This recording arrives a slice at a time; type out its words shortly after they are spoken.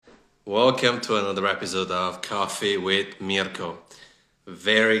Welcome to another episode of Coffee with Mirko.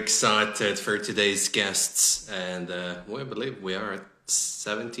 Very excited for today's guests, and we believe we are at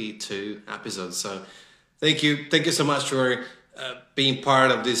 72 episodes. So thank you so much for being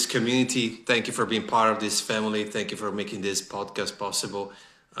part of this community. Thank you for being part of this family. Thank you for making this podcast possible.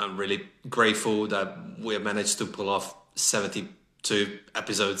 I'm really grateful that we have managed to pull off 72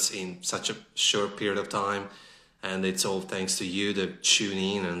 episodes in such a short period of time. And it's all thanks to you, the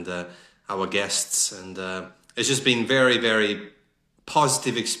tuning in, and our guests. And it's just been very, very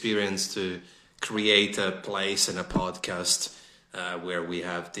positive experience to create a place and a podcast where we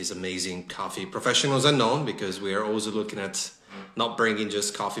have these amazing coffee professionals unknown, because we are also looking at not bringing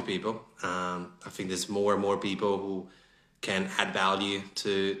just coffee people. I think there's more and more people who can add value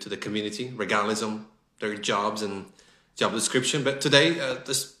to the community, regardless of their jobs and job description. But today,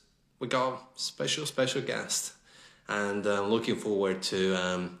 we got a special guest. And looking forward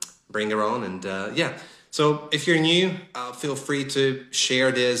to bring her on. And so if you're new, feel free to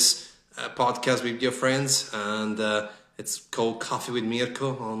share this podcast with your friends. And it's called Coffee with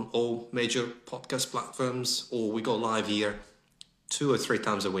Mirko on all major podcast platforms. Or we go live here 2 or 3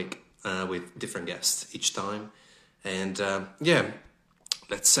 times a week with different guests each time. And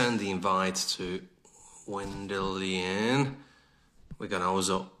let's send the invite to Wendelin. We're going to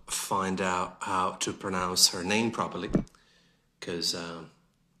also find out how to pronounce her name properly, because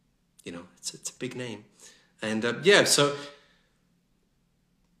it's a big name. And so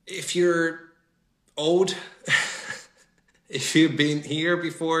if you're old, if you've been here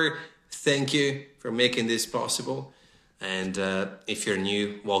before, thank you for making this possible. And if you're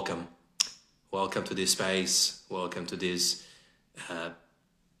new, welcome to this space, welcome to this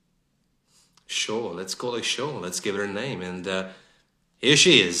show. Let's call it show, let's give her a name. And here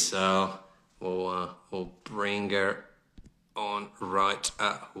she is. We'll bring her on right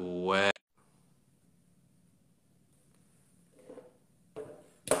away.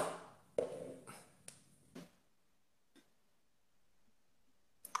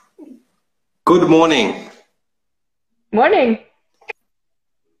 Good morning. Morning.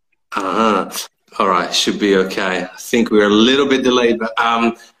 All right, should be okay. I think we're a little bit delayed, but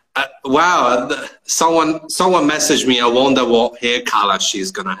wow, someone messaged me. I wonder what hair color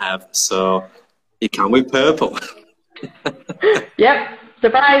she's gonna have. So it can be purple. Yep,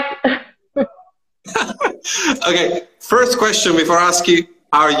 surprise. Okay, first question before I ask you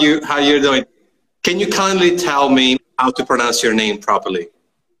how you're doing. Can you kindly tell me how to pronounce your name properly?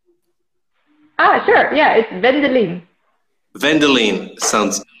 Sure. Yeah, it's Wendelin. Wendelin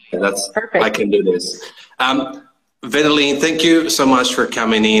sounds. That's perfect. I can do this. Wendelin, thank you so much for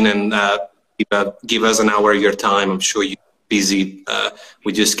coming in and give us an hour of your time. I'm sure you're busy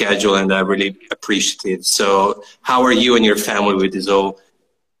with your schedule, and I really appreciate it. So how are you and your family with this all,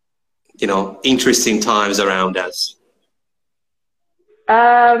 interesting times around us?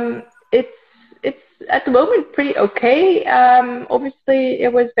 It's at the moment pretty okay. Obviously,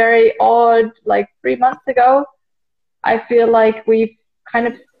 it was very odd like 3 months ago. I feel like we've kind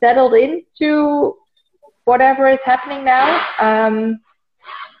of settled into whatever is happening now.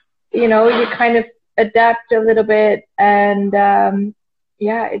 You kind of adapt a little bit, and I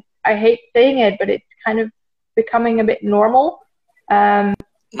hate saying it, but it's kind of becoming a bit normal. But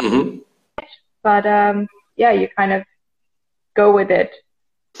you kind of go with it.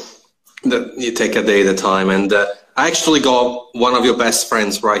 You take a day at a time, and I actually got one of your best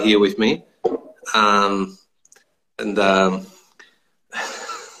friends right here with me.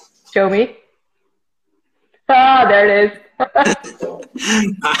 Show me. There it is.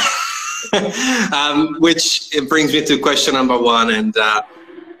 Which it brings me to question number 1. And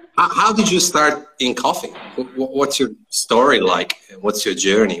how did you start in coffee? What's your story like? What's your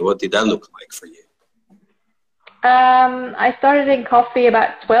journey? What did that look like for you? I started in coffee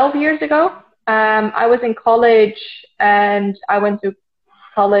about 12 years ago. I was in college, and I went to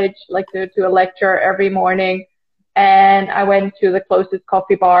college to a lecture every morning. And I went to the closest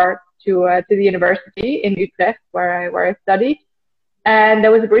coffee bar to the university in Utrecht, where I studied. And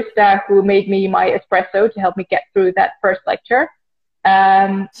there was a barista who made me my espresso to help me get through that first lecture.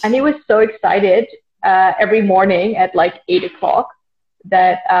 And he was so excited every morning at like 8 o'clock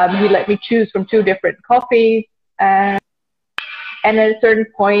that he let me choose from 2 different coffees. And at a certain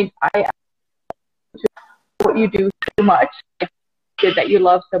point, I asked what you do so much, that you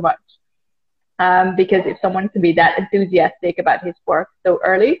love so much. Because if someone can be that enthusiastic about his work so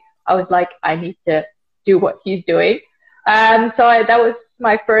early, I was like, I need to do what he's doing. That was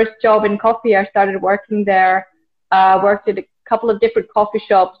my first job in coffee. I started working there, worked at a couple of different coffee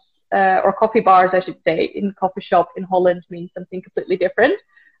shops, or coffee bars, I should say. In coffee shop in Holland means something completely different.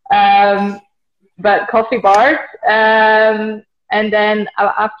 but coffee bars. And then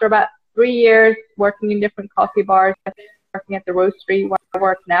after about 3 years working in different coffee bars, working at the roastery where I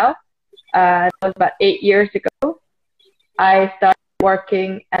work now, that was about 8 years ago, I started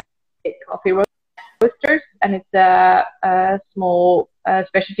working at Coffee Roasters, and it's a small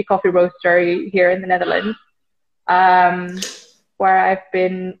specialty coffee roastery here in the Netherlands, where I've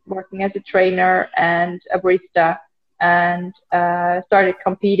been working as a trainer and a barista, and started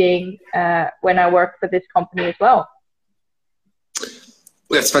competing when I worked for this company as well.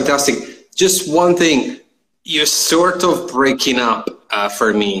 That's fantastic. Just one thing, you're sort of breaking up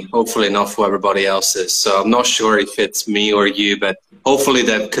for me, hopefully not for everybody else's. So I'm not sure if it's me or you, but hopefully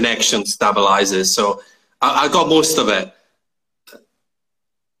the connection stabilizes. So I got most of it.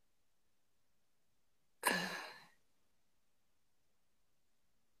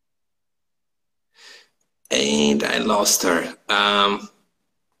 And I lost her.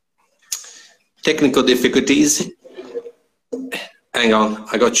 Technical difficulties. Hang on,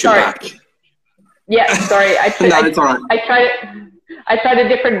 I got you back. Yeah, sorry. No, it's all right. I tried a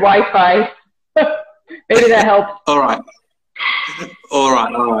different Wi-Fi. Maybe that helps. All right.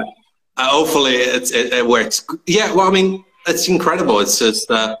 Hopefully it works. Yeah, well, I mean, it's incredible. It's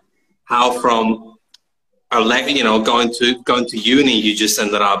just how from going to uni, you just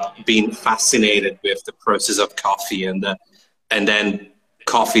ended up being fascinated with the process of coffee, and then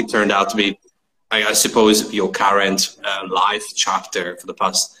coffee turned out to be, I suppose, your current life chapter for the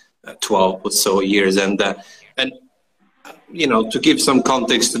past 12 or so years. And to give some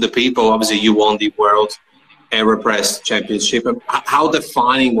context to the people, obviously you won the World AeroPress Championship. How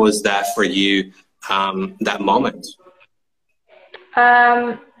defining was that for you, that moment?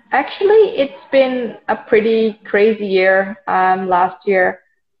 Actually, it's been a pretty crazy year. Last year,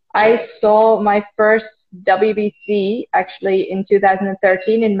 I saw my first WBC actually in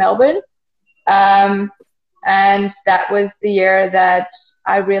 2013 in Melbourne. And that was the year that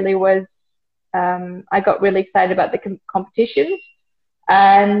I really was, I got really excited about the competitions.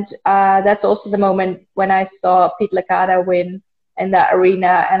 And that's also the moment when I saw Pete Licata win in that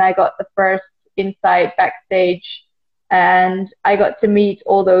arena, and I got the first insight backstage, and I got to meet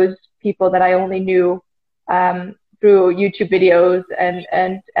all those people that I only knew through YouTube videos,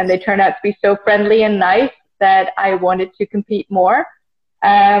 and they turned out to be so friendly and nice that I wanted to compete more.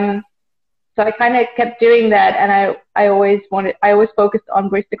 So I kind of kept doing that, and I always focused on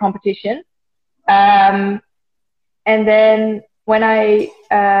barista competition. And then when I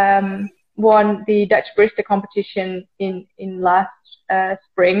won the Dutch barista competition in last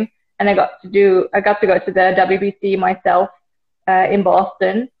spring, and I got to go to the WBC myself in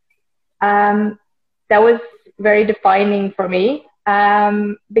Boston, that was very defining for me,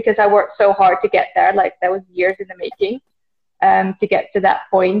 because I worked so hard to get there. Like, that was years in the making. To get to that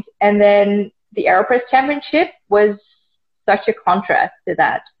point. And then the AeroPress Championship was such a contrast to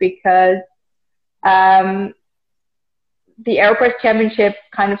that, because the AeroPress Championship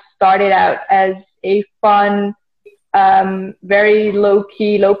kind of started out as a fun, very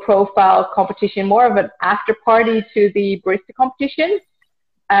low-key, low-profile competition, more of an after-party to the barista competition.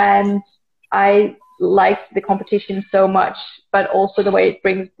 And I liked the competition so much, but also the way it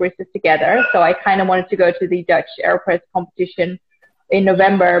brings baristas together. So I kind of wanted to go to the Dutch AeroPress competition in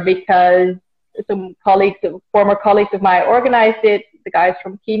November, because some former colleagues of mine organized it. The guys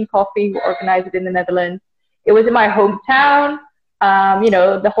from Keen Coffee, who organized it in the Netherlands. It was in my hometown.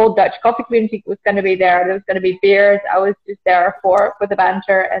 The whole Dutch coffee community was going to be there. There was going to be beers. I was just there for the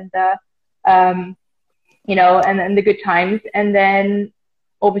banter and and the good times. And then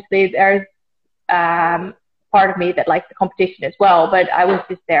obviously there's part of me that likes the competition as well, but I was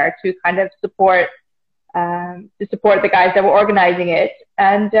just there to kind of support the guys that were organizing it.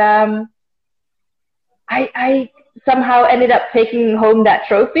 And I somehow ended up taking home that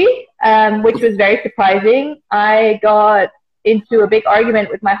trophy, which was very surprising. I got into a big argument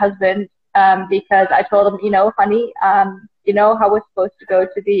with my husband because I told him, honey, how we're supposed to go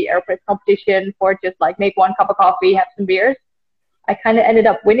to the AeroPress competition for just like make one cup of coffee, have some beers. I kind of ended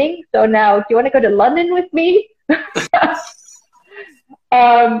up winning. So now, do you want to go to London with me?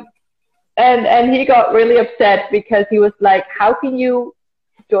 And he got really upset, because he was like, how can you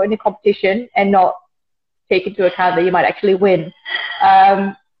join a competition and not take into account that you might actually win?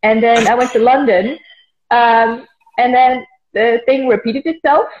 And then I went to London, and then the thing repeated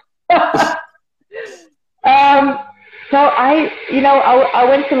itself. So I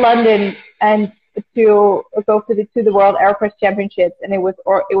went to London and to go to the World AeroPress Championships, and it was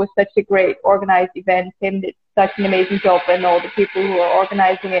such a great organized event. Tim did such an amazing job, and all the people who were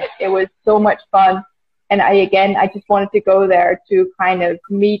organizing it. It was so much fun, And I just wanted to go there to kind of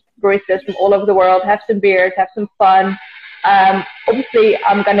meet baristas from all over the world, have some beers, have some fun. Obviously,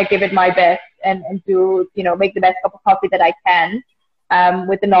 I'm going to give it my best and do, make the best cup of coffee that I can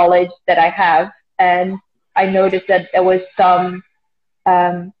with the knowledge that I have. And I noticed that there was some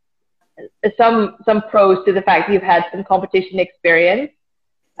pros to the fact that you've had some competition experience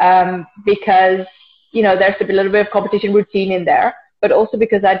because, there's a little bit of competition routine in there. But also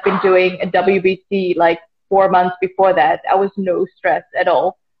because I'd been doing a WBC like 4 months before that, I was no stress at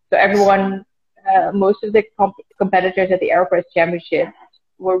all. So everyone, most of the competitors at the AeroPress Championship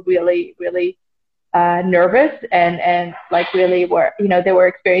were really, really nervous and like really were, they were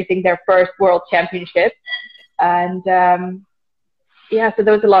experiencing their first World Championship. And so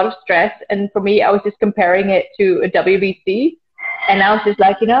there was a lot of stress. And for me, I was just comparing it to a WBC. And I was just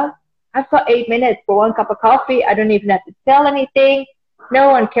like, I've got 8 minutes for one cup of coffee. I don't even have to sell anything. No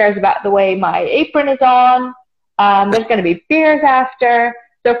one cares about the way my apron is on. There's going to be beers after.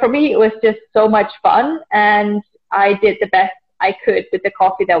 So for me, it was just so much fun. And I did the best I could with the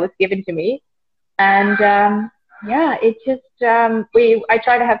coffee that was given to me. And I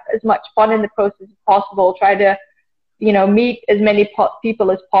try to have as much fun in the process as possible. Try to, meet as many people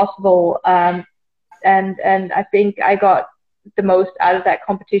as possible. And I think I got the most out of that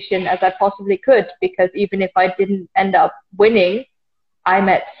competition as I possibly could, because even if I didn't end up winning, I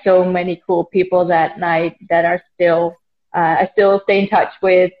met so many cool people that night that are still I still stay in touch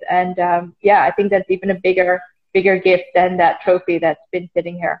with. And I think that's even a bigger gift than that trophy that's been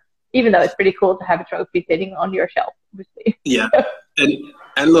sitting here, even though it's pretty cool to have a trophy sitting on your shelf, obviously. Yeah.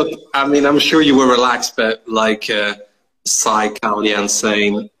 And look, I mean, I'm sure you were relaxed, but like Sai Kaulian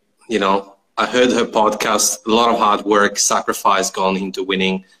saying, I heard her podcast, a lot of hard work, sacrifice gone into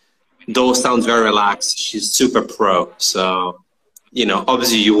winning. Those sounds very relaxed. She's super pro. So,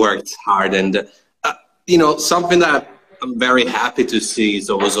 obviously you worked hard. And, something that I'm very happy to see is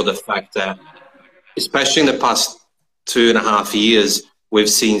also the fact that, especially in the past 2.5 years, we've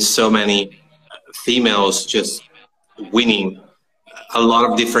seen so many females just winning a lot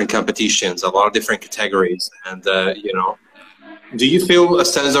of different competitions, a lot of different categories. And, do you feel a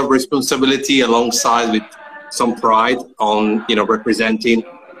sense of responsibility alongside with some pride on, representing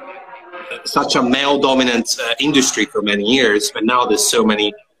such a male-dominant industry for many years, but now there's so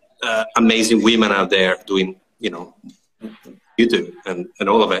many amazing women out there doing, you do and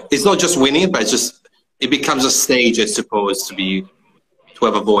all of it. It's not just winning, but it becomes a stage, I suppose, to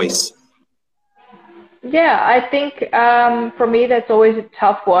have a voice. Yeah, I think for me that's always a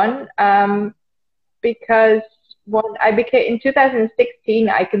tough one because in 2016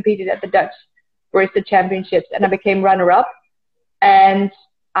 I competed at the Dutch Barista Championships and I became runner-up, and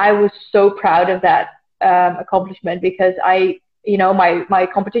I was so proud of that accomplishment because my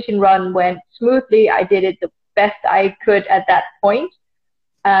competition run went smoothly. I did it the best I could at that point.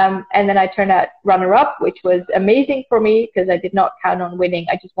 And then I turned out runner-up, which was amazing for me because I did not count on winning.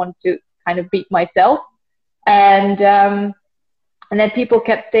 I just wanted to kind of beat myself. And then people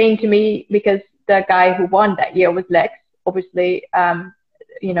kept saying to me, because the guy who won that year was Lex, obviously,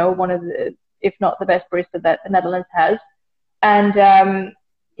 one of the, if not the best barista that the Netherlands has. And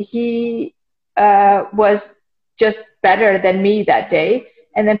he was just better than me that day.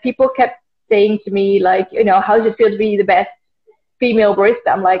 And then people kept saying to me, like, how does it feel to be the best female barista?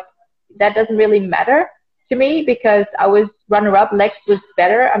 I'm like, that doesn't really matter to me because I was runner-up. Lex was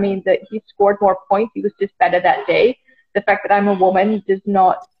better. I mean, he scored more points. He was just better that day. The fact that I'm a woman does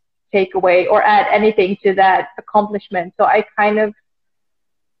not take away or add anything to that accomplishment. So I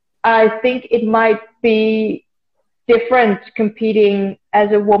think it might be different competing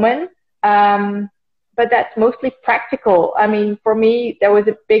as a woman, but that's mostly practical. I mean, for me, there was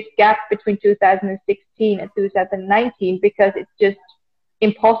a big gap between 2016 and 2019 because it's just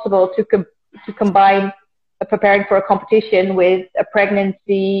impossible to combine preparing for a competition with a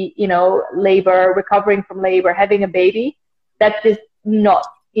pregnancy, labor, recovering from labor, having a baby. That's just not,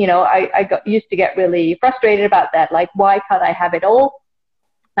 I used to get really frustrated about that. Like, why can't I have it all?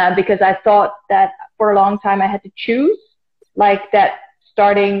 Because I thought that for a long time I had to choose, like that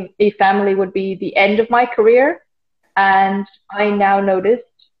starting a family would be the end of my career. And I now noticed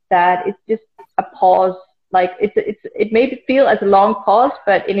that it's just a pause. Like it may feel as a long pause,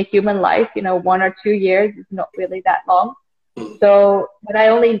 but in a human life, 1 or 2 years is not really that long. So, but I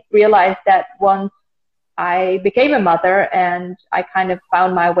only realized that once I became a mother and I kind of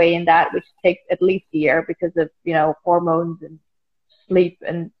found my way in that, which takes at least a year because of, hormones and sleep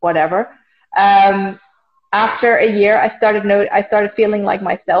and whatever. After a year, I started feeling like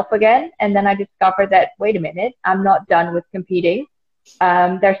myself again. And then I discovered that, wait a minute, I'm not done with competing.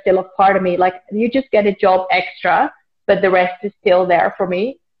 They're still a part of me. Like, you just get a job extra, but the rest is still there for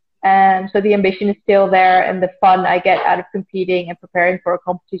me. And so the ambition is still there, and the fun I get out of competing and preparing for a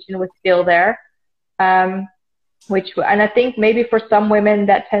competition was still there. And I think maybe for some women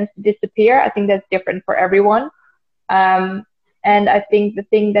that tends to disappear. I think that's different for everyone. And I think the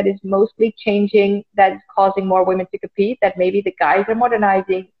thing that is mostly changing, that is causing more women to compete, that maybe the guys are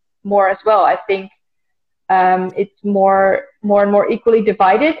modernizing more as well. I think it's more and more equally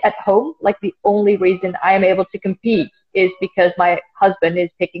divided at home. Like, the only reason I am able to compete is because my husband is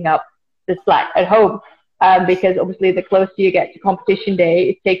picking up the slack at home. Because obviously the closer you get to competition day,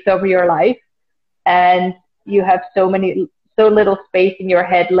 it takes over your life, and you have so little space in your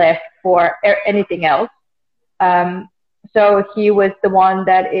head left for anything else. So he was the one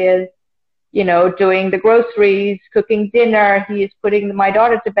that is, doing the groceries, cooking dinner. He is putting my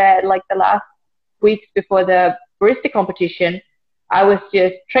daughter to bed. Like, the last weeks before the barista competition, I was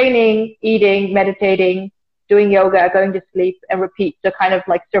just training, eating, meditating, doing yoga, going to sleep, and repeat. So kind of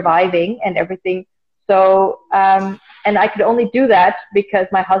like surviving and everything. So, and I could only do that because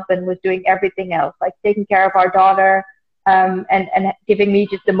my husband was doing everything else, like taking care of our daughter, and giving me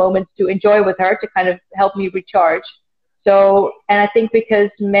just the moments to enjoy with her to kind of help me recharge. So, and I think because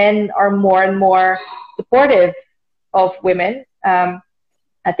men are more and more supportive of women,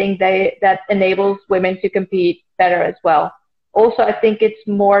 I think that enables women to compete better as well. Also, I think it's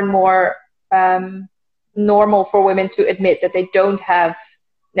more and more normal for women to admit that they don't have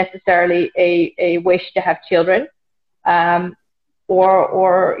necessarily a wish to have children,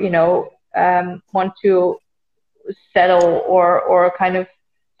 or want to settle or kind of.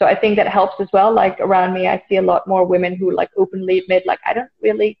 So I think that helps as well. Like, around me, I see a lot more women who like openly admit, like, I don't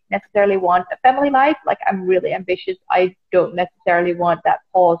really necessarily want a family life. Like, I'm really ambitious. I don't necessarily want that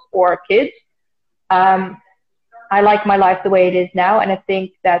pause or kids. I like my life the way it is now. And I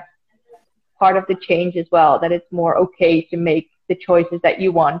think that's part of the change as well, that it's more okay to make the choices that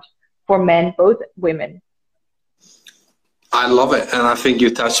you want for men, both women. I love it. And I think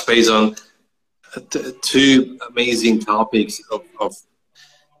you touched base on two amazing topics of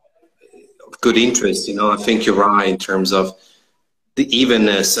good interest. I think you're right in terms of the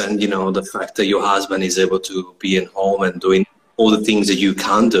evenness and, the fact that your husband is able to be at home and doing all the things that you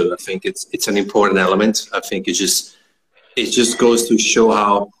can do. I think it's an important element. I think it just goes to show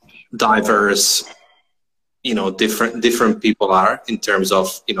how diverse, different people are in terms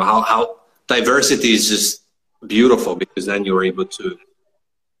of, how diversity is just beautiful, because then you're able to,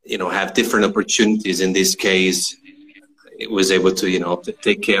 have different opportunities. In this case, it was able to,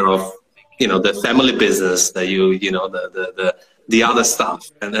 take care of, the family business that the other stuff.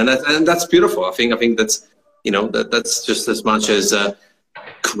 And that's beautiful. I think that's, that's just as much as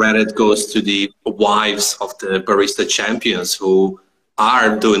credit goes to the wives of the barista champions who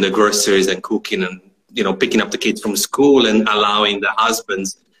are doing the groceries and cooking and, picking up the kids from school and allowing the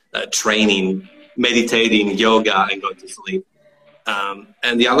husbands training, meditating, yoga, and going to sleep.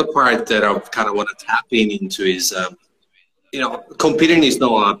 And the other part that I kind of want to tap into is, competing is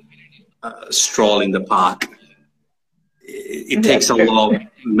not a stroll in the park. It takes a lot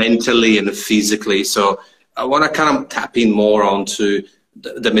mentally and physically. So I want to kind of tap in more onto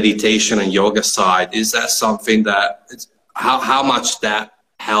the meditation and yoga side. Is that something that, how much that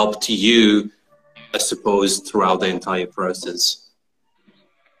helped you, I suppose, throughout the entire process?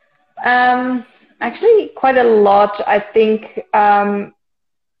 Actually, quite a lot. I think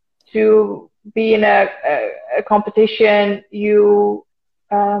to be in a competition, you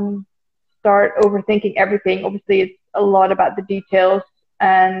start overthinking everything. Obviously, it's a lot about the details,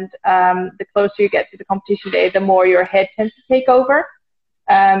 and the closer you get to the competition day, the more your head tends to take over.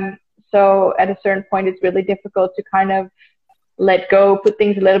 So at a certain point, it's really difficult to kind of let go, put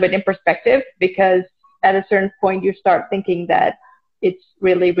things a little bit in perspective, because at a certain point, you start thinking that it's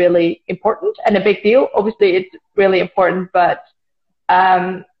really, really important and a big deal. Obviously, it's really important, but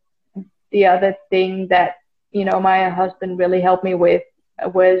the other thing that, my husband really helped me with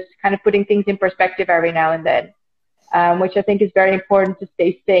was kind of putting things in perspective every now and then, which I think is very important to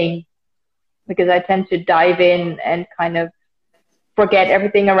stay sane, because I tend to dive in and kind of forget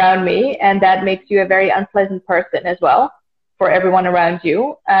everything around me, and that makes you a very unpleasant person as well for everyone around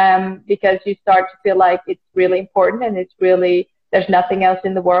you, because you start to feel like it's really important and it's really, there's nothing else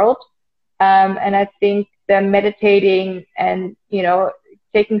in the world. And I think the meditating and,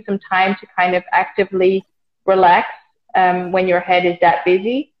 taking some time to kind of actively relax when your head is that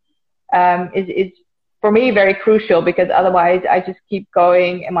busy is for me very crucial, because otherwise I just keep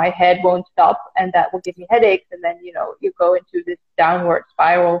going and my head won't stop, and that will give me headaches, and then you go into this downward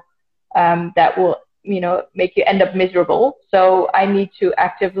spiral that will make you end up miserable. So I need to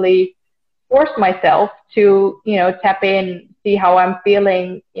actively force myself to, tap in, see how I'm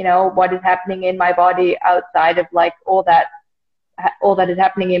feeling, what is happening in my body outside of like all that is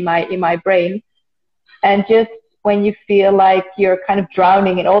happening in my brain. And just when you feel like you're kind of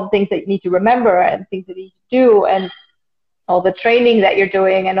drowning in all the things that you need to remember and things that you need to do and all the training that you're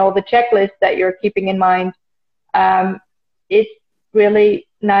doing and all the checklists that you're keeping in mind, it's really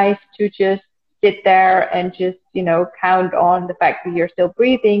nice to just sit there and just, count on the fact that you're still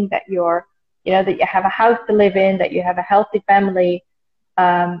breathing, that you're, that you have a house to live in, that you have a healthy family,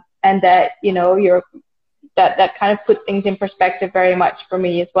 and that, that kind of puts things in perspective very much for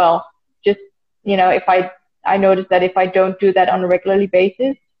me as well. Just, if I notice that if I don't do that on a regularly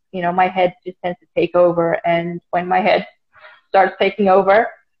basis, my head just tends to take over. And when my head starts taking over,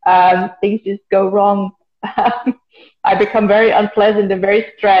 things just go wrong. I become very unpleasant and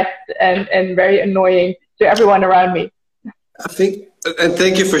very stressed and very annoying to everyone around me. I think, and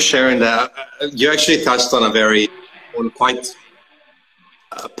thank you for sharing that. You actually touched on on quite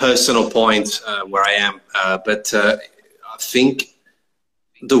a personal point where I am, but I think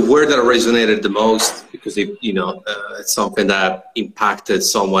the word that resonated the most, because it's something that impacted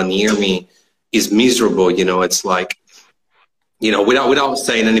someone near me, is miserable. It's like, without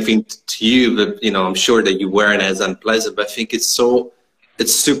saying anything to you, but I'm sure that you weren't as unpleasant. But I think it's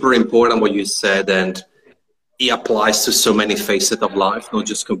super important what you said, and it applies to so many facets of life, not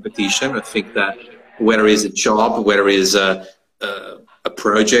just competition. I think that whether it's a job, whether it's a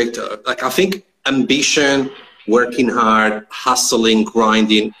project, I think ambition, working hard, hustling,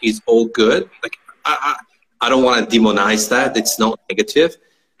 grinding is all good. Like I don't want to demonize that. It's not negative.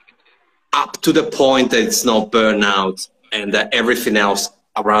 Up to the point that it's not burnout and that everything else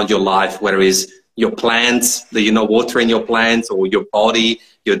around your life, whether it's your plants, that you're not watering your plants, or your body,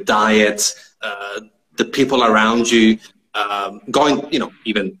 your diet, the people around you, going,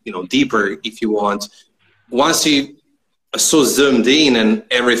 even, deeper if you want. Once you are so zoomed in and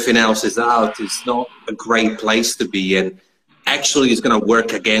everything else is out, it's not a great place to be. And actually it's going to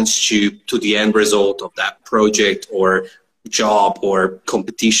work against you to the end result of that project or job or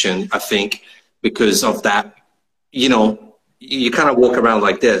competition, I think, because of that, you kind of walk around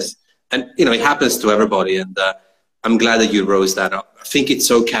like this. And, it happens to everybody. And I'm glad that you rose that up. I think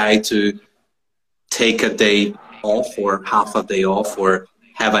it's okay to take a day off or half a day off or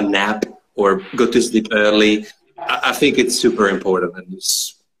have a nap or go to sleep early. I think it's super important. And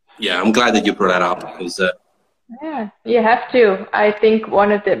I'm glad that you brought that up because yeah, you have to. I think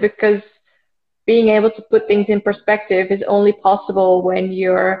because being able to put things in perspective is only possible when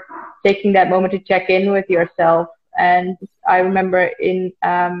you're taking that moment to check in with yourself. And I remember in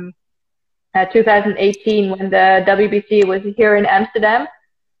 2018 when the WBC was here in Amsterdam,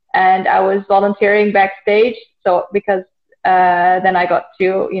 and I was volunteering backstage. So because then I got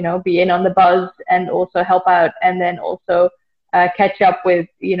to, be in on the buzz and also help out, and then also catch up with,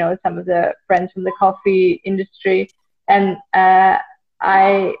 some of the friends from the coffee industry. And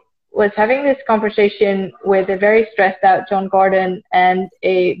I was having this conversation with a very stressed out John Gordon and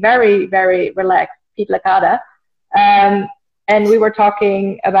a very, very relaxed Pete Licata. And we were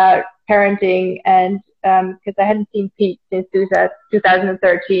talking about parenting, and because I hadn't seen Pete since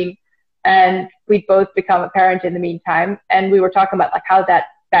 2013, and we'd both become a parent in the meantime. And we were talking about like how that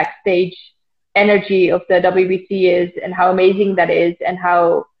backstage energy of the WBC is, and how amazing that is, and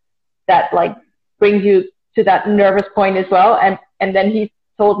how that like brings you to that nervous point as well. And then he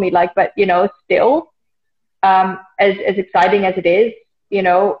told me like, but still, as exciting as it is,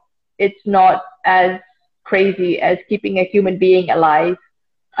 it's not as crazy as keeping a human being alive.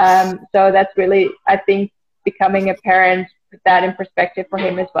 So that's really, I think, becoming a parent, put that in perspective for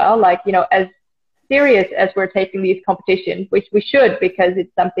him as well. Like, as serious as we're taking these competitions, which we should, because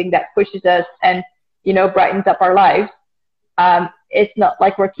it's something that pushes us and, brightens up our lives. It's not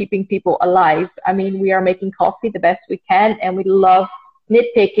like we're keeping people alive. I mean, we are making coffee the best we can, and we love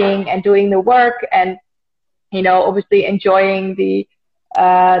nitpicking and doing the work and, obviously enjoying the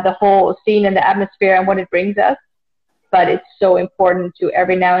whole scene and the atmosphere and what it brings us. But it's so important to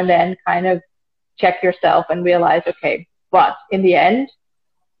every now and then kind of check yourself and realize, okay, but in the end,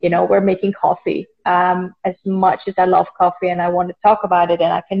 we're making coffee. As much as I love coffee and I want to talk about it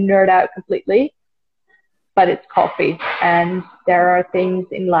and I can nerd out completely, but it's coffee. And there are things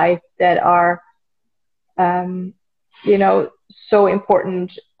in life that are, so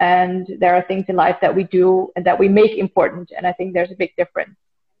important. And there are things in life that we do and that we make important. And I think there's a big difference.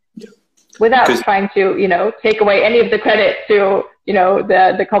 Yeah. Without trying to, take away any of the credit to,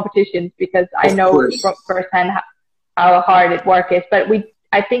 the competitions, because I know firsthand how hard work is. But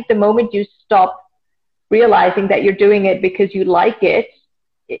I think the moment you stop realizing that you're doing it because you like it,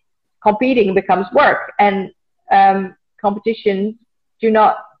 competing becomes work. And competitions do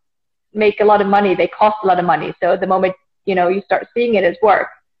not make a lot of money. They cost a lot of money. So the moment, you start seeing it as work,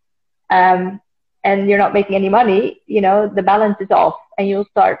 and you're not making any money, the balance is off, and you'll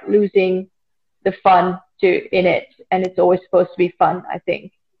start losing the fun in it. And it's always supposed to be fun, I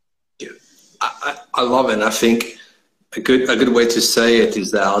think. Yeah. I love it. I think a good way to say it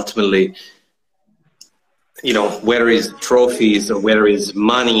is that ultimately, whether it's trophies or whether it's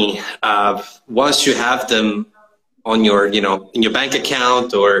money, once you have them on your, in your bank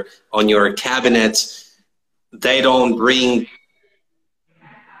account or on your cabinet, they don't bring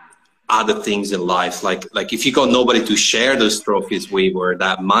other things in life. Like if you got nobody to share those trophies with or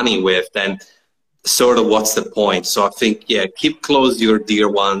that money with, then sort of what's the point? So I think, yeah, keep close to your dear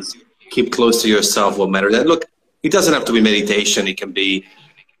ones, keep close to yourself, what matters. And look, it doesn't have to be meditation. It can be,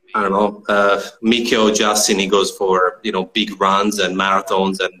 I don't know, Mikko Justin, he goes for, big runs and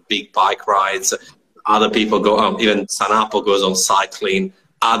marathons and big bike rides. Other people go, even Sanapo goes on cycling.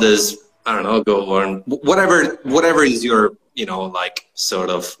 Others, I don't know, go on whatever is your, like sort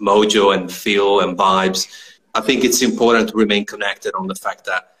of mojo and feel and vibes. I think it's important to remain connected on the fact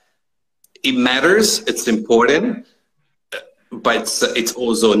that it matters, it's important, but it's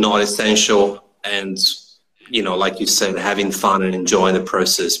also not essential. And, like you said, having fun and enjoying the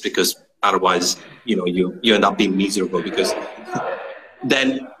process, because otherwise, you end up being miserable, because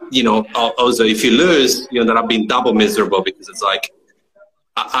then, also if you lose, you end up being double miserable, because it's like,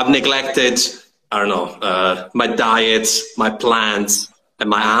 I've neglected, I don't know, my diet, my plans, and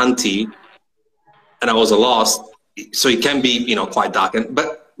my auntie, and I was lost. So it can be, quite dark.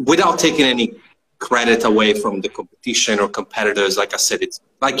 But without taking any credit away from the competition or competitors, like I said, it's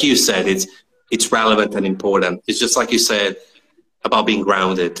like you said, it's relevant and important. It's just like you said about being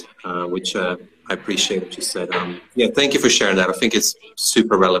grounded, which I appreciate what you said. Yeah, thank you for sharing that. I think it's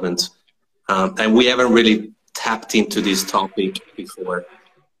super relevant. And we haven't really tapped into this topic before.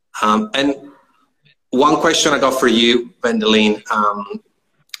 And one question I got for you, Wendelin,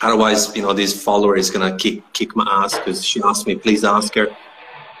 otherwise, this follower is going to kick my ass because she asked me, please ask her.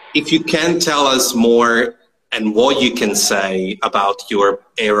 If you can tell us more and what you can say about your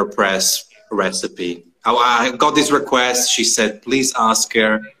AeroPress recipe. I got this request. She said, please ask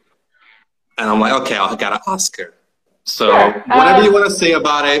her. And I'm like, okay, I got to ask her. So whatever you want to say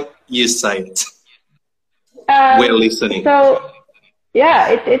about it, you say it. We're listening. So, yeah,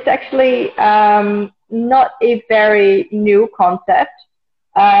 it's actually not a very new concept.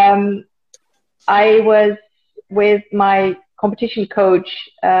 I was with my competition coach,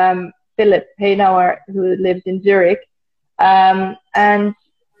 Philip Heinauer, who lives in Zurich. And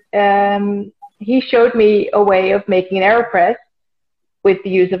he showed me a way of making an AeroPress with the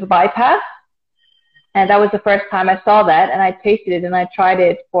use of a bypass. And that was the first time I saw that. And I tasted it and I tried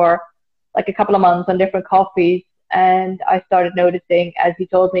it for like a couple of months on different coffees. And I started noticing, as he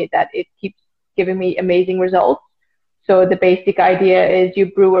told me, that it keeps giving me amazing results. So the basic idea is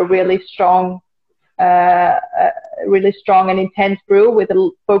you brew a really strong and intense brew with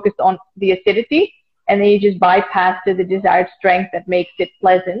a focus on the acidity, and then you just bypass to the desired strength that makes it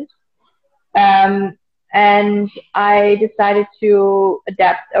pleasant. And I decided to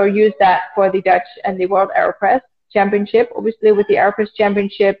adapt or use that for the Dutch and the World AeroPress Championship. Obviously, with the AeroPress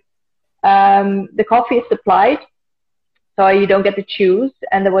Championship, the coffee is supplied, so you don't get to choose.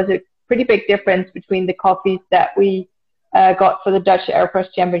 And there was a pretty big difference between the coffees that we got for the Dutch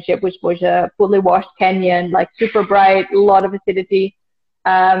AeroPress Championship, which was a fully washed Kenyan, like super bright, a lot of acidity.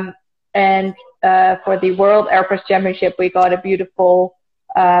 And for the World AeroPress Championship, we got a beautiful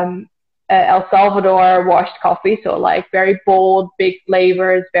El Salvador washed coffee. So like very bold, big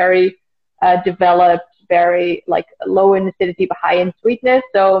flavors, very developed, very like low in acidity but high in sweetness.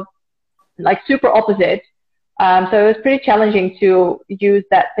 So like super opposite. So it was pretty challenging to use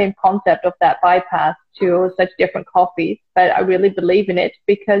that same concept of that bypass to such different coffees, but I really believe in it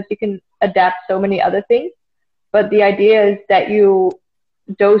because you can adapt so many other things. But the idea is that you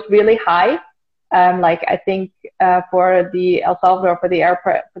dose really high. Like I think for the El Salvador, for the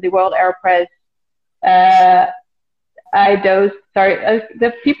World AeroPress, I dosed. Sorry,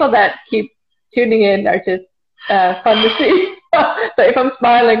 the people that keep tuning in are just fun to see. So if I'm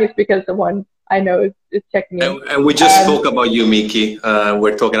smiling, it's because someone I know is checking in. And we just spoke about you, Miki.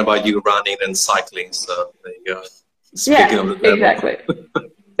 We're talking about you running and cycling. So there you go. Speaking of the devil. Exactly.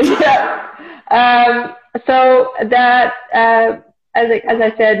 Yeah. So that, as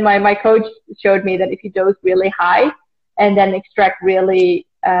I said, my coach showed me that if you dose really high and then extract really,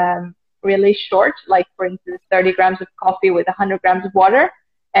 really short, like for instance, 30 grams of coffee with 100 grams of water,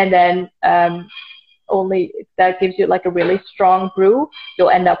 and then that gives you like a really strong brew. You'll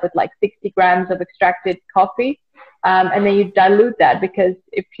end up with like 60 grams of extracted coffee. And then you dilute that, because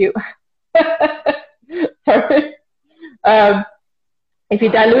if you, sorry, if you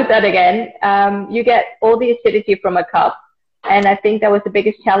dilute that again, you get all the acidity from a cup. And I think that was the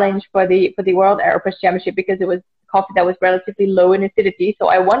biggest challenge for the World AeroPress Championship, because it was coffee that was relatively low in acidity. So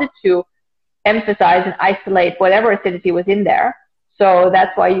I wanted to emphasize and isolate whatever acidity was in there. So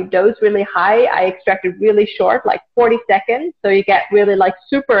that's why you dose really high. I extracted really short, like 40 seconds. So you get really like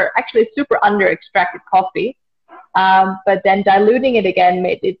super under extracted coffee. But then diluting it again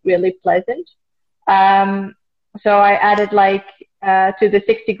made it really pleasant. So I added like, to the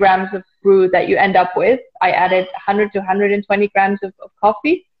 60 grams of brew that you end up with, I added 100 to 120 grams of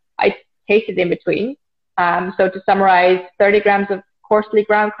coffee. I tasted in between. So to summarize, 30 grams of coarsely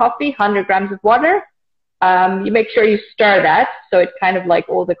ground coffee, 100 grams of water. You make sure you stir that, so it's kind of like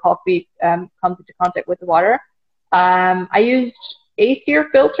all the coffee comes into contact with the water. I used Aesir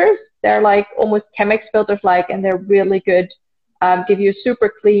filters. They're like almost Chemex filters like, and they're really good. Give you a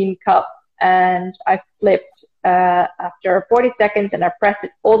super clean cup. And I flipped after 40 seconds, and I pressed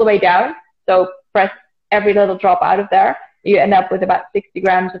it all the way down. So press every little drop out of there. You end up with about 60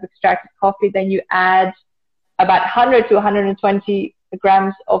 grams of extracted coffee. Then you add about 100 to 120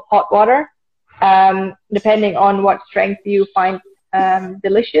 grams of hot water, depending on what strength you find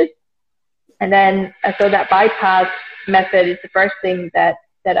delicious. And then, so that bypass method is the first thing that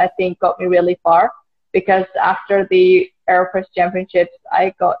I think got me really far, because after the AeroPress Championships,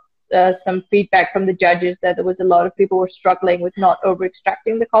 I got some feedback from the judges that there was a lot of people were struggling with not over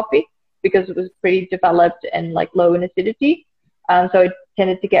extracting the coffee, because it was pretty developed and like low in acidity. So it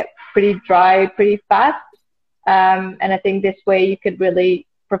tended to get pretty dry pretty fast. And I think this way you could really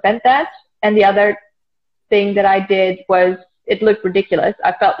prevent that. And the other thing that I did was, it looked ridiculous.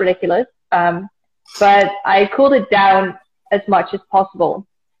 I felt ridiculous. But I cooled it down as much as possible.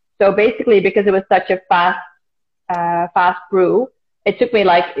 So basically, because it was such a fast brew, it took me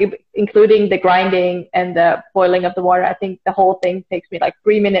like, including the grinding and the boiling of the water, I think the whole thing takes me like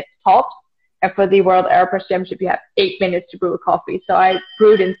 3 minutes tops. And for the World AeroPress Championship, you have 8 minutes to brew a coffee. So I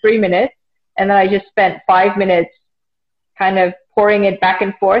brewed in 3 minutes, and then I just spent 5 minutes kind of pouring it back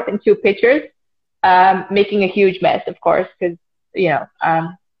and forth in 2 pitchers, making a huge mess, of course, because, you know,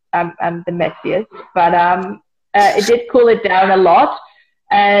 I'm the messiest. But it did cool it down a lot.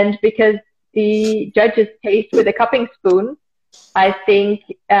 And because the judges taste with a cupping spoon, I think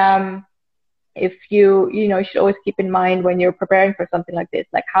if you should always keep in mind when you're preparing for something like this,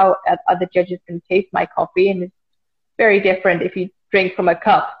 like how other judges can taste my coffee. And it's very different if you drink from a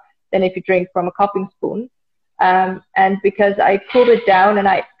cup than if you drink from a cupping spoon. And because I cooled it down and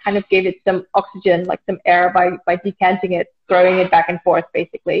I kind of gave it some oxygen, like some air by decanting it, throwing it back and forth,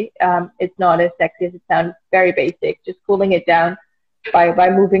 basically. It's not as sexy as it sounds, very basic, just cooling it down by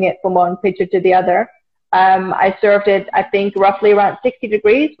moving it from one pitcher to the other. I served it, I think, roughly around 60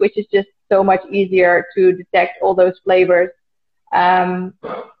 degrees, which is just so much easier to detect all those flavors. And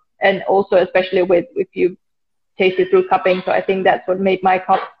also, especially if you taste it through cupping. So I think that's what made my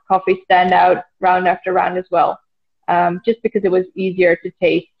coffee stand out round after round as well. Just because it was easier to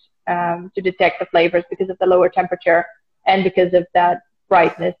taste, to detect the flavors because of the lower temperature and because of that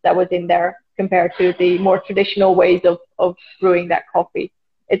brightness that was in there compared to the more traditional ways of brewing that coffee.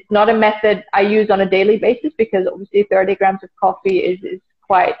 It's not a method I use on a daily basis because obviously 30 grams of coffee is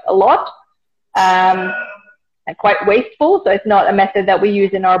quite a lot and quite wasteful. So it's not a method that we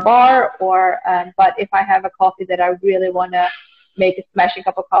use in our bar but if I have a coffee that I really want to make a smashing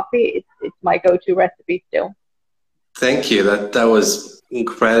cup of coffee, it's my go-to recipe still. Thank you. That was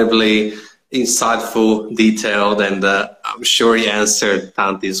incredibly insightful, detailed, and I'm sure you answered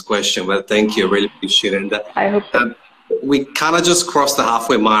Tanti's question, but thank you. I really appreciate it. And, I hope so. We kind of just crossed the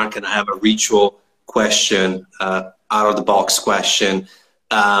halfway mark, and I have a ritual question, out of the box question.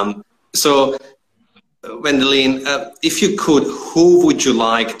 So, Wendelin, if you could, who would you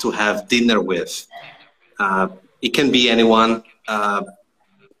like to have dinner with? It can be anyone.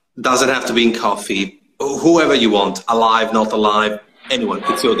 Doesn't have to be in coffee. Whoever you want, alive, not alive, anyone.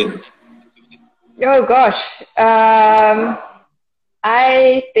 It's your dinner. Oh gosh,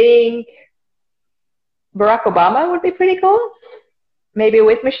 I think Barack Obama would be pretty cool. Maybe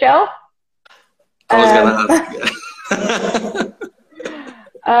with Michelle. I was gonna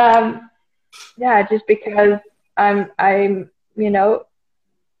ask. Yeah, just because I'm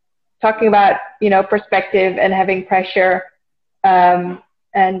talking about perspective and having pressure, and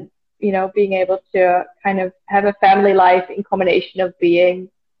being able to kind of have a family life in combination of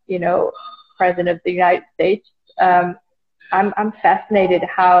being president of the United States. I'm fascinated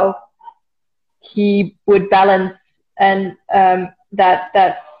how he would balance and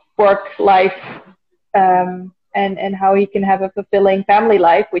that work life, and how he can have a fulfilling family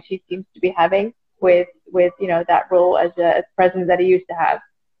life, which he seems to be having with that role as president that he used to have,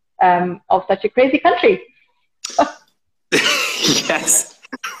 of such a crazy country. Yes.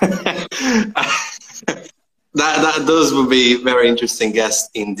 Those would be very interesting guests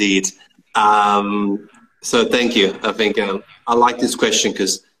indeed. So thank you. I think I like this question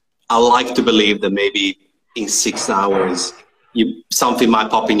because I like to believe that maybe in 6 hours, something might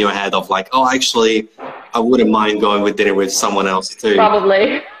pop in your head of like, oh, actually, I wouldn't mind going with dinner with someone else too.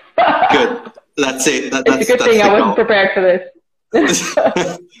 Probably. Good. That's it. It's a good thing I wasn't prepared for this.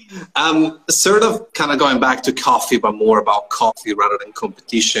 Sort of kind of going back to coffee, but more about coffee rather than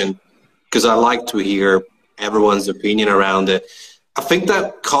competition, because I like to hear everyone's opinion around it. I think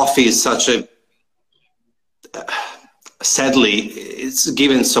that coffee is such a, sadly, it's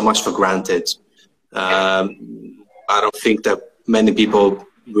given so much for granted. I don't think that many people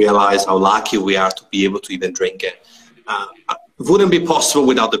realize how lucky we are to be able to even drink it. It wouldn't be possible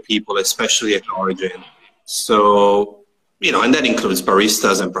without the people, especially at Origin. So, and that includes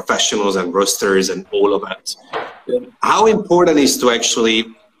baristas and professionals and roasters and all of it. How important is to actually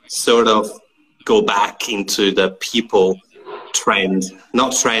sort of go back into the people trend,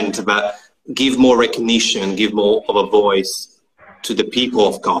 not trend, but give more recognition, give more of a voice to the people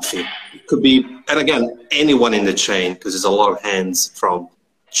of coffee. It could be, and again, anyone in the chain, because there's a lot of hands from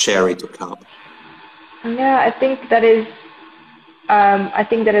cherry to cup. Yeah, I think that is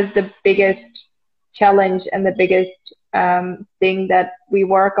the biggest challenge and the biggest thing that we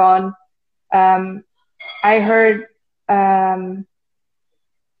work on. I heard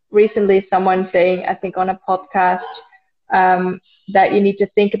recently someone saying, I think on a podcast, that you need to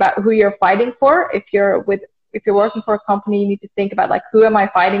think about who you're fighting for. If you're working for a company, you need to think about like, who am I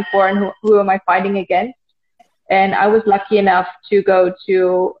fighting for and who am I fighting against? And I was lucky enough to go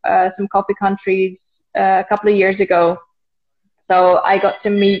to some coffee countries a couple of years ago. So I got to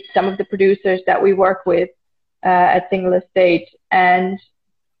meet some of the producers that we work with at Single Estate, and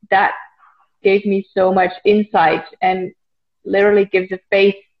that gave me so much insight and literally gives a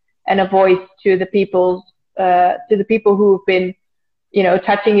face and a voice to the people who've been,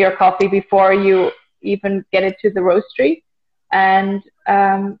 touching your coffee before you even get it to the roastery. And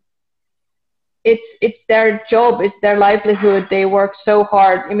it's their job, it's their livelihood. They work so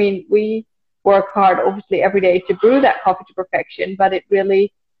hard. I mean, we work hard obviously every day to brew that coffee to perfection, but it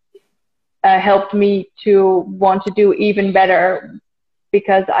really helped me to want to do even better,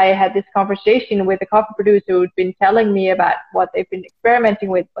 because I had this conversation with a coffee producer who'd been telling me about what they've been experimenting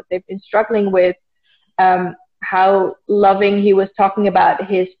with, what they've been struggling with, how loving he was talking about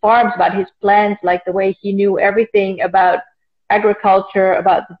his farms, about his plants, like the way he knew everything about agriculture,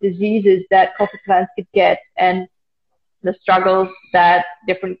 about the diseases that coffee plants could get, and the struggles that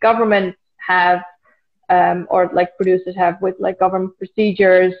different governments have, or like producers have with like government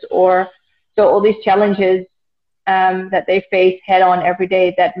procedures, or so all these challenges that they face head on every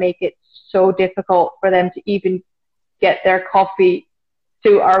day that make it so difficult for them to even get their coffee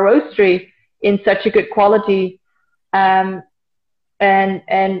to our roastery in such a good quality. And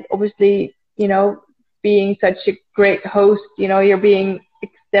obviously, being such a great host, you're being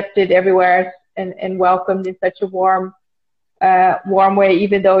accepted everywhere and welcomed in such a warm way,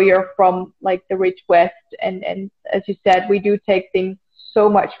 even though you're from like the rich West. And as you said, we do take things so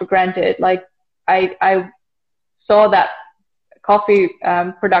much for granted. Like I saw that coffee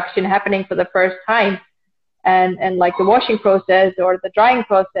production happening for the first time, and like the washing process or the drying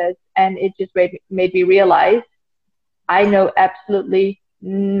process, and it just made me realize I know absolutely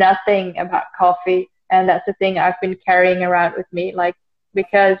nothing about coffee. And that's the thing I've been carrying around with me, like,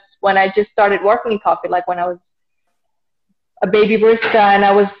 because when I just started working in coffee, like when I was a baby barista and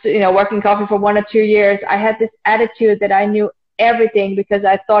I was, working coffee for 1 or 2 years, I had this attitude that I knew everything because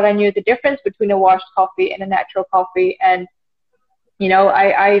I thought I knew the difference between a washed coffee and a natural coffee. And,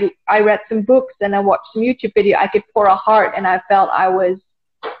 I read some books and I watched some YouTube video. I could pour a heart, and I felt I was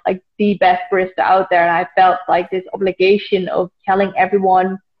like the best barista out there. And I felt like this obligation of telling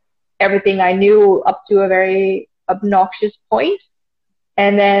everyone everything I knew, up to a very obnoxious point.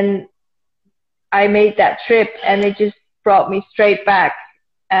 And then I made that trip, and it just brought me straight back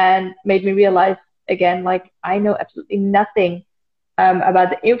and made me realize again, like, I know absolutely nothing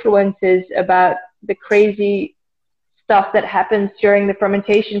about the influences, about the crazy stuff that happens during the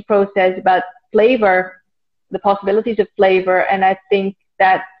fermentation process, about flavor, the possibilities of flavor. And I think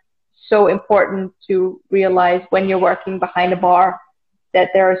that's so important to realize when you're working behind a bar, that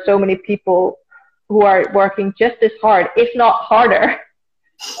there are so many people who are working just as hard, if not harder,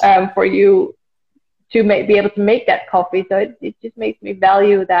 for you be able to make that coffee. So it just makes me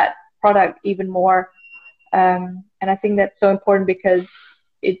value that product even more. And I think that's so important because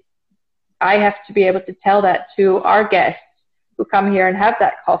I have to be able to tell that to our guests who come here and have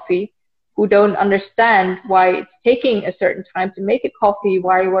that coffee, who don't understand why it's taking a certain time to make a coffee,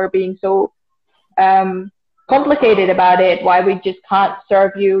 why we're being so complicated about it, why we just can't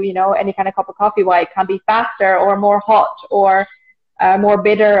serve you, any kind of cup of coffee, why it can't be faster or more hot or more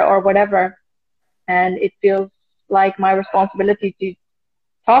bitter or whatever. And it feels like my responsibility to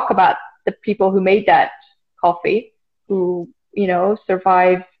talk about the people who made that coffee, who,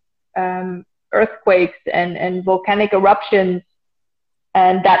 survived earthquakes and volcanic eruptions,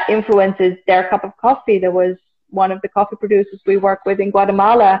 and that influences their cup of coffee. There was one of the coffee producers we work with in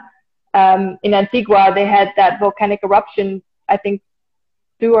Guatemala, in Antigua. They had that volcanic eruption, I think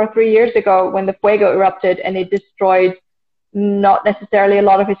 2 or 3 years ago, when the fuego erupted, and it destroyed not necessarily a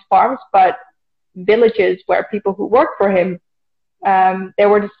lot of his farms, but villages where people who work for him, they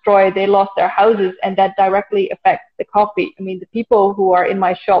were destroyed, they lost their houses, and that directly affects the coffee. I mean, the people who are in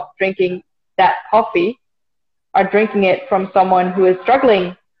my shop drinking that coffee are drinking it from someone who is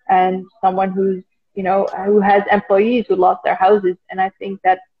struggling and someone who's, who has employees who lost their houses. And I think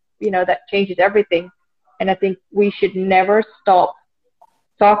that, that changes everything. And I think we should never stop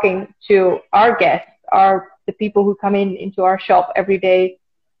talking to our guests, the people who come into our shop every day,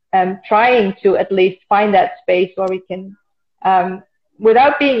 trying to at least find that space where we can,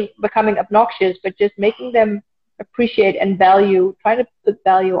 without becoming obnoxious, but just making them appreciate and value, trying to put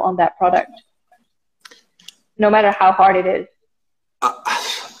value on that product, no matter how hard it is.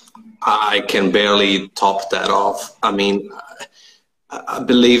 I can barely top that off. I mean, I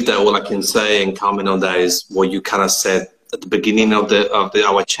believe that all I can say and comment on that is what you kind of said at the beginning of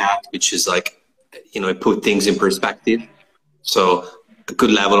our chat, which is like, it put things in perspective. So a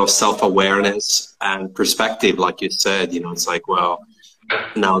good level of self-awareness and perspective, like you said, it's like, well,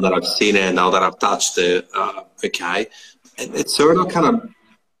 now that I've seen it, now that I've touched it, okay. And it sort of kind of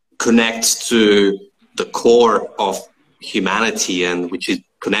connects to the core of humanity, and which is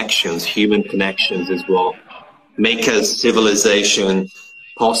connections, human connections as well, make a civilization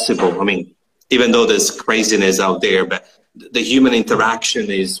possible. I mean, even though there's craziness out there, but the human interaction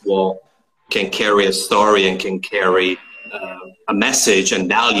is what can carry a story and can carry a message and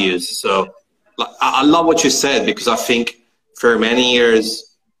values. So I love what you said, because I think for many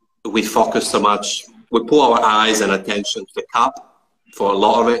years we focus so much, we put our eyes and attention to the cup for a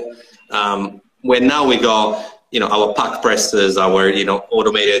lot of it. When now we got, our pack presses, our,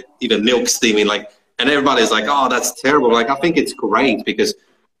 automated, even milk steaming, and everybody's like, oh, that's terrible. I think it's great, because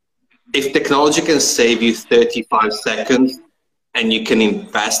if technology can save you 35 seconds and you can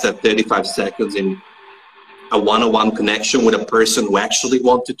invest that 35 seconds in a one-on-one connection with a person who actually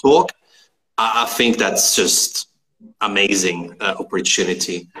wants to talk, I think that's just amazing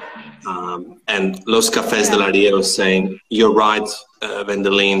opportunity. And Los Cafés del Arriero saying, you're right,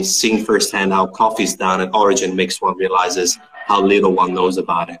 Wendelin, seeing firsthand how coffee's done at Origin makes one realizes how little one knows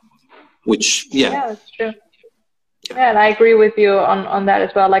about it. Which, yeah, that's true. Yeah, and I agree with you on that as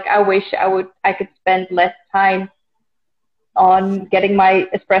well. I wish I could spend less time on getting my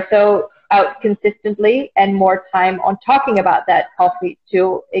espresso out consistently and more time on talking about that coffee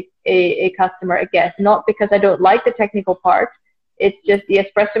to a customer, a guest. Not because I don't like the technical part. It's just the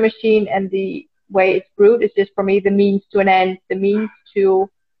espresso machine and the way it's brewed is just, for me, the means to an end, the means to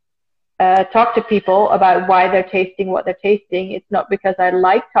talk to people about why they're tasting what they're tasting. It's not because I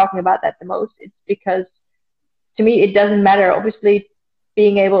like talking about that the most. It's because, to me, it doesn't matter. Obviously,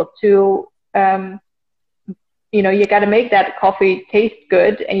 being able to, you got to make that coffee taste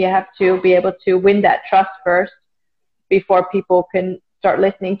good, and you have to be able to win that trust first before people can start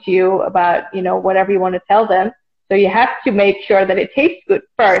listening to you about, whatever you want to tell them. So you have to make sure that it tastes good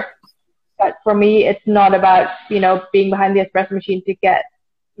first. But for me, it's not about, being behind the espresso machine to get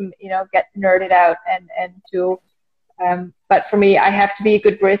nerded out and to, but for me, I have to be a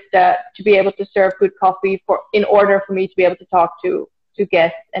good barista to be able to serve good coffee in order for me to be able to talk to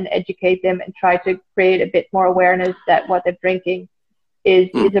guests and educate them and try to create a bit more awareness that what they're drinking is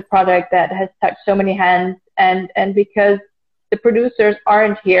a product that has touched so many hands. And because the producers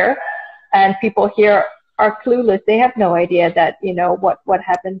aren't here and people here are clueless, they have no idea that, what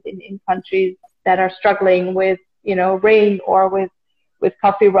happens in countries that are struggling with, rain or with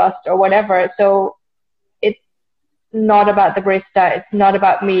coffee rust or whatever. So it's not about the barista. It's not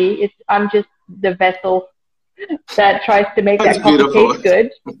about me. I'm just the vessel that tries to make that coffee taste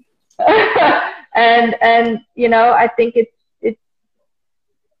good. and I think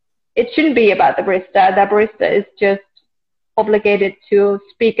it shouldn't be about the barista. That barista is just obligated to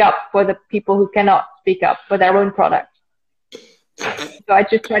speak up for the people who cannot speak up for their own product. So I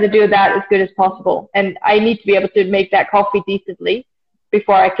just try to do that as good as possible. And I need to be able to make that coffee decently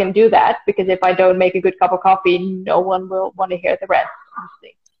before I can do that, because if I don't make a good cup of coffee, no one will want to hear the rest,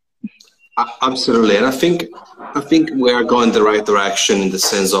 honestly. Absolutely. And I think we are going the right direction in the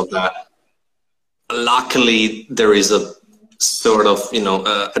sense of that. Luckily, there is a sort of,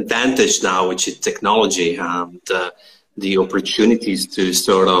 advantage now, which is technology and the opportunities to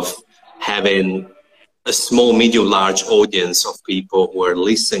sort of having a small, medium, large audience of people who are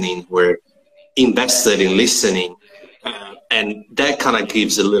listening, who are invested in listening. And that kind of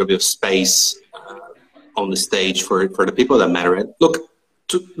gives a little bit of space on the stage for the people that matter. And look,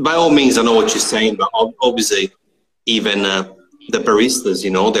 by all means, I know what you're saying, but obviously, even the baristas,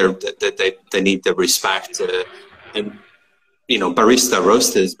 they need the respect and barista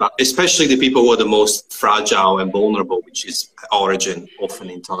roasters, but especially the people who are the most fragile and vulnerable, which is Origin often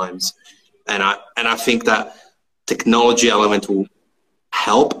in times. And I think that technology element will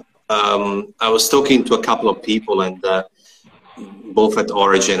help. I was talking to a couple of people, and both at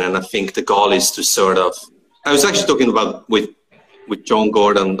Origin, and I think the goal is to sort of. I was actually talking about with John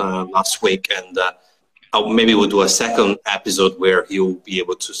Gordon last week, and maybe we'll do a second episode where he'll be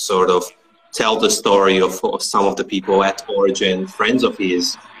able to sort of tell the story of some of the people at Origin, friends of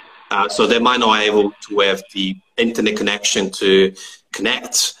his. So they might not be able to have the internet connection to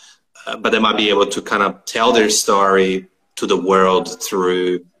connect, but they might be able to kind of tell their story to the world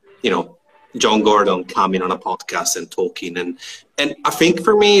through, John Gordon coming on a podcast and talking. And I think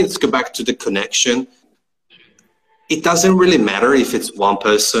for me, let's go back to the connection. It doesn't really matter if it's one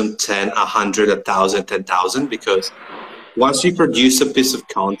person, 10, 100, 1,000, 10,000, because once you produce a piece of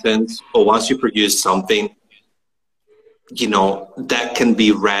content or once you produce something, that can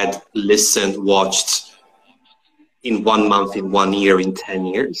be read, listened, watched in 1 month, in 1 year, in 10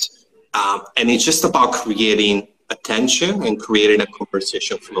 years. And it's just about creating attention and creating a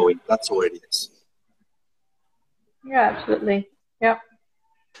conversation flowing. That's all it is. Yeah, absolutely. Yeah.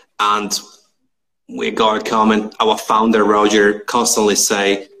 And we got a comment. Our founder, Roger, constantly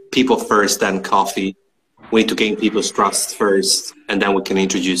say, people first, then coffee. We need to gain people's trust first, and then we can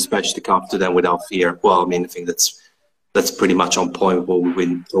introduce specialty coffee to them without fear. Well, I think that's pretty much on point with what we've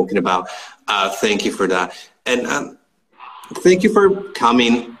been talking about. Thank you for that. And thank you for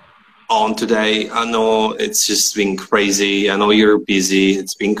coming on today. I know it's just been crazy. I know you're busy.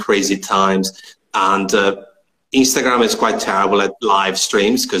 It's been crazy times. And Instagram is quite terrible at live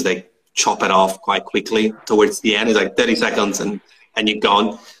streams because they chop it off quite quickly towards the end. It's like 30 seconds and you're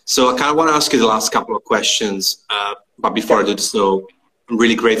gone. So I kind of want to ask you the last couple of questions. But before I do so, I'm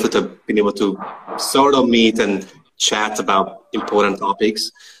really grateful to have been able to sort of meet and chat about important topics.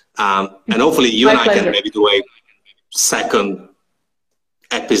 And hopefully you and I can maybe do a second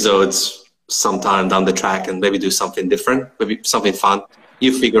episodes sometime down the track and maybe do something different, maybe something fun.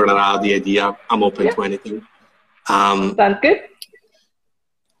 You figure out the idea. I'm open to anything. Sounds good.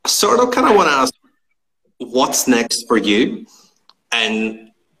 Sort of kind of want to ask, what's next for you?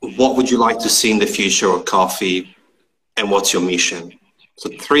 And what would you like to see in the future of coffee? And what's your mission? So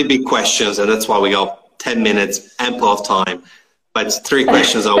 3 big questions, and that's why we got 10 minutes, ample of time. But it's 3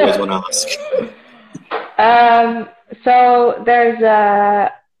 questions I always want to ask. So there's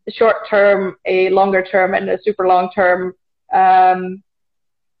a short term, a longer term, and a super long term.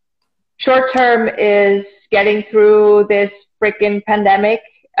 Short term is getting through this freaking pandemic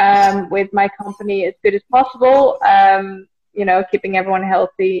with my company as good as possible. Keeping everyone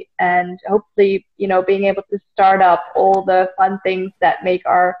healthy and hopefully, being able to start up all the fun things that make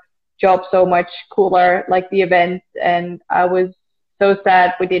our job so much cooler, like the events. And I was so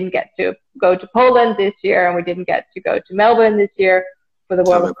sad we didn't get to go to Poland this year, and we didn't get to go to Melbourne this year for the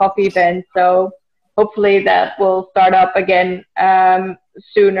World of Coffee event. So hopefully that will start up again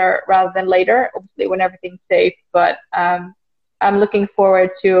sooner rather than later, obviously when everything's safe. But I'm looking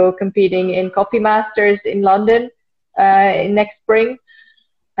forward to competing in Coffee Masters in London in next spring.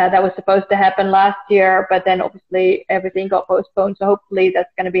 That was supposed to happen last year, but then obviously everything got postponed. So hopefully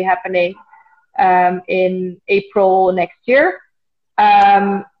that's going to be happening in April next year,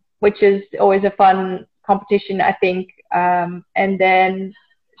 which is always a fun competition, I think. And then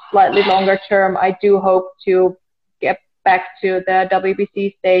slightly longer term, I do hope to get back to the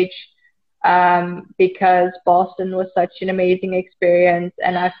WBC stage because Boston was such an amazing experience,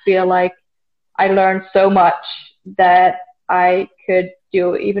 and I feel like I learned so much that I could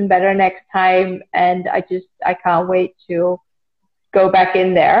do even better next time, and I can't wait to go back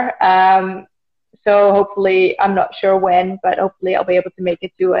in there. So hopefully, I'm not sure when, but hopefully I'll be able to make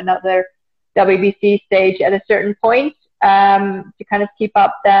it to another WBC stage at a certain point. to kind of keep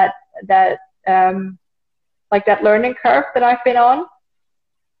up that like that learning curve that I've been on.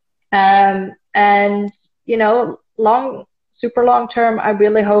 And you know, super long term, I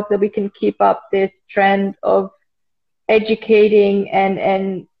really hope that we can keep up this trend of educating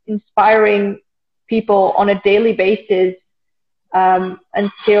and inspiring people on a daily basis,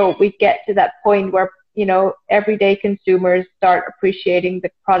 until we get to that point where, you know, everyday consumers start appreciating the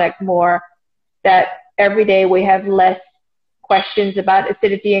product more, that every day we have less questions about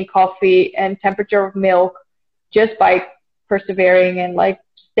acidity in coffee and temperature of milk, just by persevering and like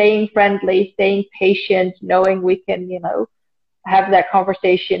staying friendly, staying patient, knowing we can, you know, have that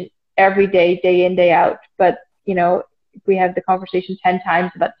conversation every day, day in, day out. But, you know, if we have the conversation 10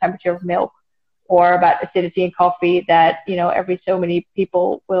 times about temperature of milk or about acidity in coffee, that, you know, every so many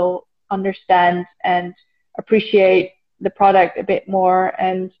people will understand and appreciate the product a bit more.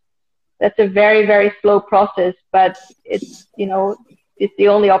 And that's a very, very slow process, but it's, you know, it's the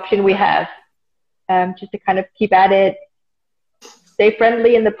only option we have, just to kind of keep at it, stay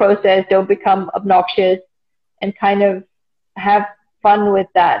friendly in the process, don't become obnoxious, and kind of have fun with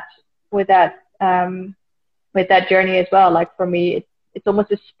that, with that journey as well. Like for me, it's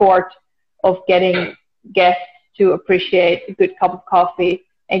almost a sport of getting guests to appreciate a good cup of coffee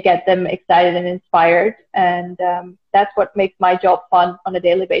and get them excited and inspired. And that's what makes my job fun on a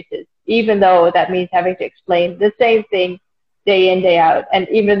daily basis, even though that means having to explain the same thing day in, day out. And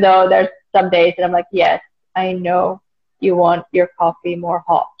even though there's some days that I'm like, yes, I know you want your coffee more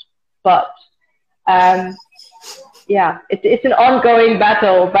hot, but yeah, it's an ongoing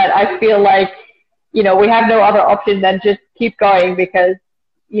battle. But I feel like, you know, we have no other option than just keep going, because,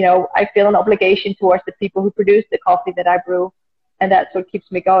 you know, I feel an obligation towards the people who produce the coffee that I brew, and that's what keeps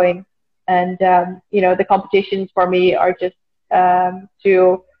me going. And you know, the competitions for me are just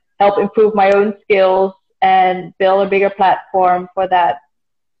to help improve my own skills and build a bigger platform for that.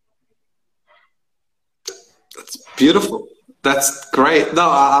 That's beautiful. That's great. No,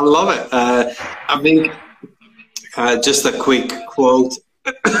 I love it. I think just a quick quote.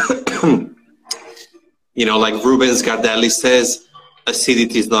 You know, like Rubens Gardelli says,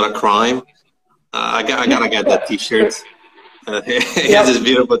 acidity is not a crime. I gotta get that T-shirt. He has this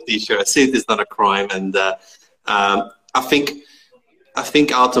beautiful T-shirt. Acidity is not a crime, and I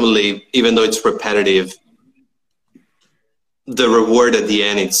think ultimately, even though it's repetitive, the reward at the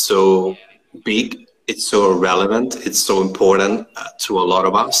end is so big, it's so relevant, it's so important to a lot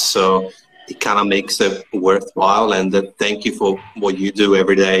of us. So it kind of makes it worthwhile. And thank you for what you do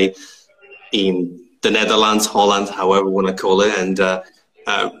every day in the Netherlands, Holland, however you want to call it. And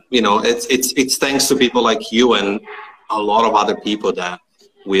you know, it's thanks to people like you and a lot of other people that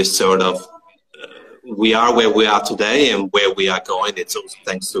we're sort of we are where we are today and where we are going. It's also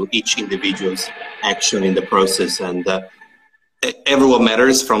thanks to each individual's action in the process. And everyone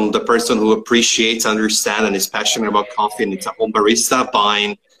matters, from the person who appreciates, understands, and is passionate about coffee, and it's a home barista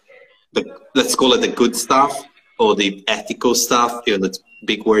buying the, let's call it the good stuff or the ethical stuff, you know, that's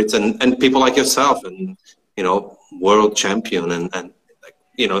big words, and people like yourself, and, you know, world champion, and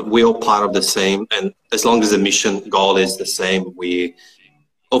you know, we're all part of the same. And as long as the mission goal is the same, we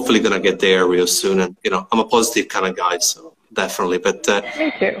hopefully gonna get there real soon. And, you know, I'm a positive kind of guy, so definitely. But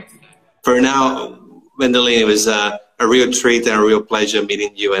Me too. For now, Wendelin, it was a real treat and a real pleasure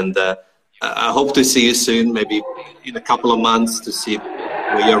meeting you. And I hope to see you soon, maybe in a couple of months, to see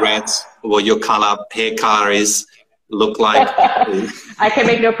where you're at, what your hair color is, look like. I can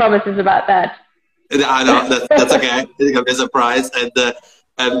make no promises about that. I know, that's okay. It's gonna be a surprise.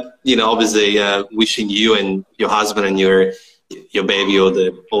 And you know, obviously, wishing you and your husband and your baby all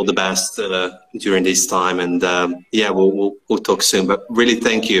the best during this time. And yeah, we'll talk soon. But really,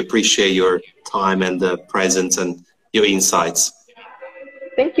 thank you. Appreciate your time and presence and your insights.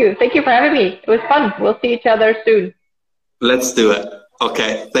 Thank you. Thank you for having me. It was fun. We'll see each other soon. Let's do it.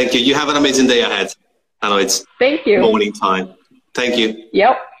 Okay. Thank you. You have an amazing day ahead. I know it's Thank you. Morning time. Thank you.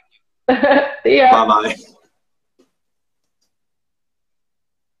 Yep. See ya. Bye-bye.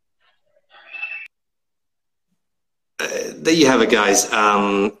 There you have it, guys.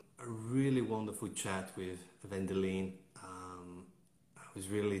 A really wonderful chat with Wendelin. I was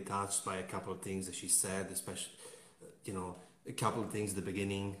really touched by a couple of things that she said, especially, you know, a couple of things at the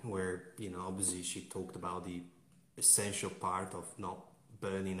beginning where, you know, obviously she talked about the essential part of not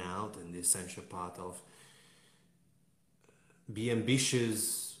burning out, and the essential part of be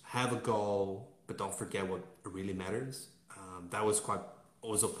ambitious, have a goal, but don't forget what really matters. That was quite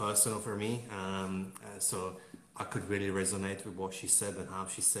also personal for me. So I could really resonate with what she said and how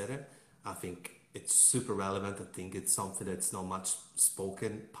she said it. I think it's super relevant. I think it's something that's not much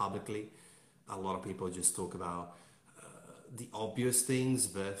spoken publicly. A lot of people just talk about the obvious things,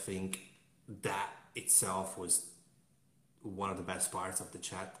 but I think that itself was one of the best parts of the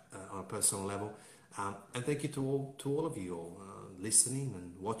chat on a personal level. And thank you to all of you all listening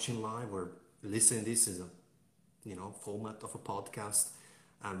and watching live or listening. This is a format of a podcast.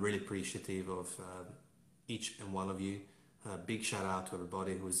 I'm really appreciative of each and one of you. Big shout out to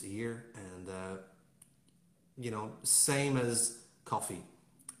everybody who's here, and same as coffee.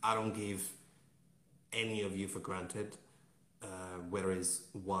 I don't give any of you for granted, whether it's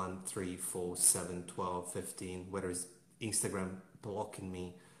 1, 3, 4, 7, 12, 15, whether it's Instagram blocking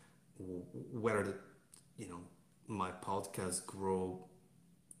me, whether my podcast grow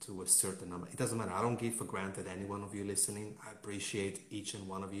to a certain number. It doesn't matter. I don't give for granted any one of you listening. I appreciate each and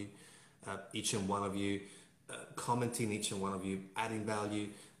one of you, commenting, each and one of you adding value.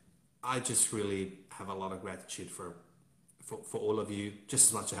 I just really have a lot of gratitude for all of you, just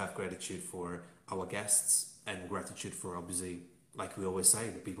as much I have gratitude for our guests and gratitude for, obviously, like we always say,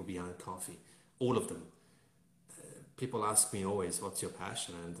 the people behind coffee, all of them. People ask me always, what's your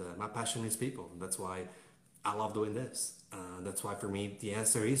passion? And my passion is people. That's why I love doing this. That's why for me, the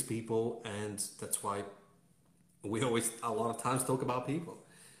answer is people. And that's why we always, a lot of times, talk about people.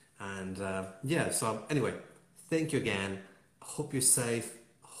 And so anyway, thank you again. Hope you're safe.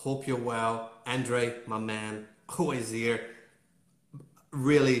 Hope you're well. Andre, my man, always here.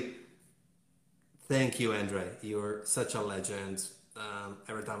 Really, thank you, Andre. You're such a legend.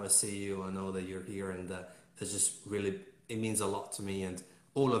 Every time I see you, I know that you're here, and it's just really, it means a lot to me. And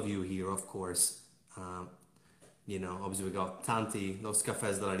all of you here, of course. Obviously we got Tanti, Los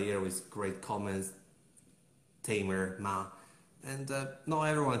Cafés de la Riera with great comments, Tamer, Ma, and not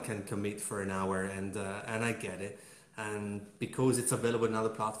everyone can commit for an hour, and I get it. And because it's available in other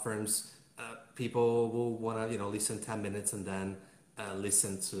platforms, people will want to listen 10 minutes and then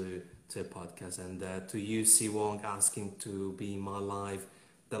listen to a podcast. And to you, Si Wong, asking to be in my live,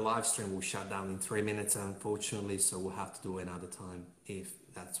 the live stream will shut down in 3 minutes, unfortunately, so we'll have to do another time if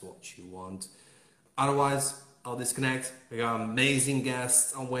that's what you want. Otherwise, I'll disconnect. We got amazing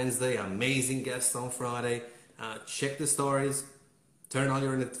guests on Wednesday, amazing guests on Friday. Check the stories, turn on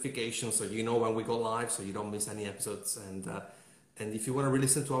your notifications so you know when we go live, so you don't miss any episodes. And if you want to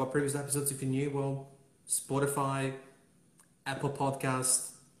re-listen to our previous episodes, if you're new, well, Spotify, Apple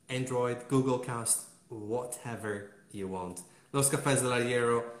Podcast, Android, Google Cast, whatever you want. Los Cafés del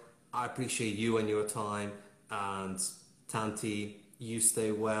Arriero, I appreciate you and your time. And Tanti, you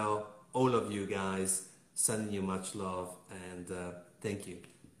stay well. All of you guys, sending you much love, and thank you.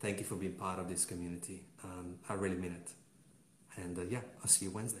 Thank you for being part of this community. I really mean it. And I'll see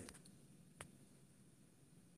you Wednesday.